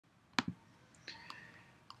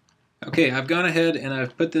Okay, I've gone ahead and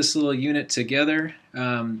I've put this little unit together.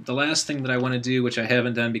 The last thing that I want to do, which I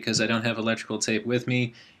haven't done because I don't have electrical tape with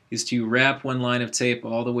me, is to wrap one line of tape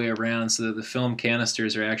all the way around so that the film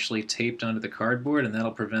canisters are actually taped onto the cardboard, and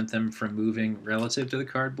that'll prevent them from moving relative to the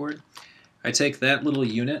cardboard. I take that little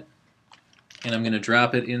unit and I'm going to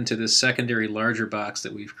drop it into this secondary larger box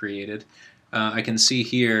that we've created. I can see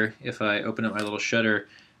here, if I open up my little shutter,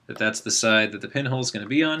 that that's the side that the pinhole is going to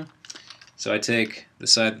be on. So I take the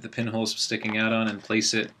side that the pinhole is sticking out on and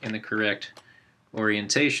place it in the correct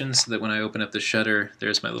orientation so that when I open up the shutter,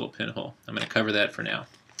 there's my little pinhole. I'm going to cover that for now.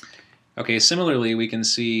 Okay, similarly, we can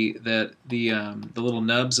see that the little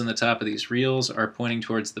nubs on the top of these reels are pointing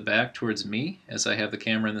towards the back, towards me, as I have the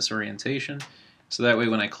camera in this orientation. So that way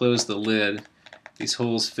when I close the lid, these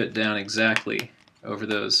holes fit down exactly over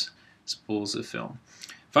those spools of film.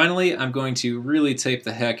 Finally, I'm going to really tape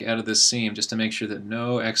the heck out of this seam just to make sure that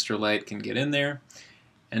no extra light can get in there.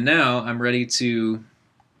 And now I'm ready to,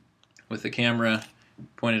 with the camera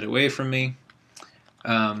pointed away from me,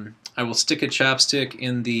 I will stick a chopstick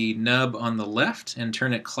in the nub on the left and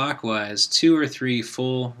turn it clockwise 2 or 3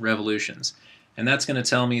 full revolutions. And that's going to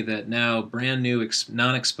tell me that now brand new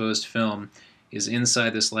non-exposed film is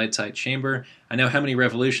inside this light-tight chamber. I know how many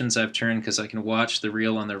revolutions I've turned because I can watch the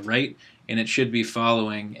reel on the right, and it should be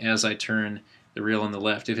following as I turn the reel on the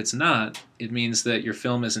left. If it's not, it means that your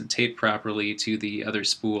film isn't taped properly to the other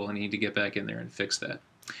spool, and you need to get back in there and fix that.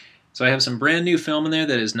 So I have some brand new film in there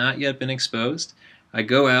that has not yet been exposed. I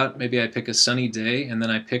go out, maybe I pick a sunny day, and then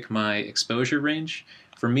I pick my exposure range.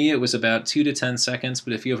 For me, it was about 2 to 10 seconds,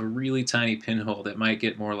 but if you have a really tiny pinhole, that might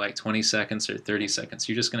get more like 20 seconds or 30 seconds.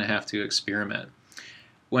 You're just going to have to experiment.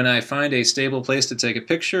 When I find a stable place to take a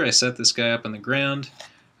picture, I set this guy up on the ground,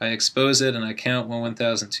 I expose it, and I count 1,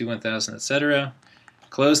 1,000, 2, 1,000, etc.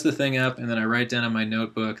 Close the thing up, and then I write down on my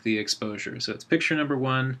notebook the exposure. So it's picture number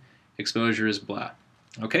 1, exposure is blah.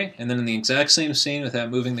 Okay, and then in the exact same scene,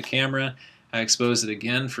 without moving the camera, I expose it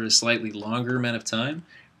again for a slightly longer amount of time,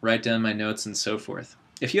 write down my notes, and so forth.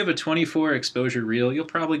 If you have a 24 exposure reel, you'll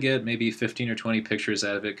probably get maybe 15 or 20 pictures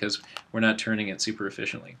out of it because we're not turning it super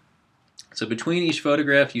efficiently. So between each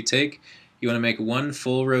photograph you take, you want to make one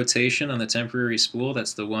full rotation on the temporary spool.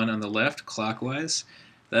 That's the one on the left, clockwise.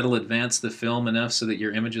 That'll advance the film enough so that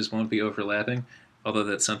your images won't be overlapping, although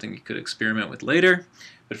that's something you could experiment with later.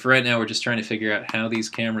 But for right now, we're just trying to figure out how these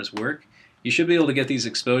cameras work. You should be able to get these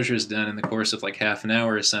exposures done in the course of like half an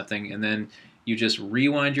hour or something, and then you just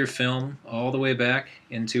rewind your film all the way back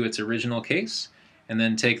into its original case, and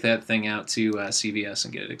then take that thing out to CVS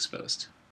and get it exposed.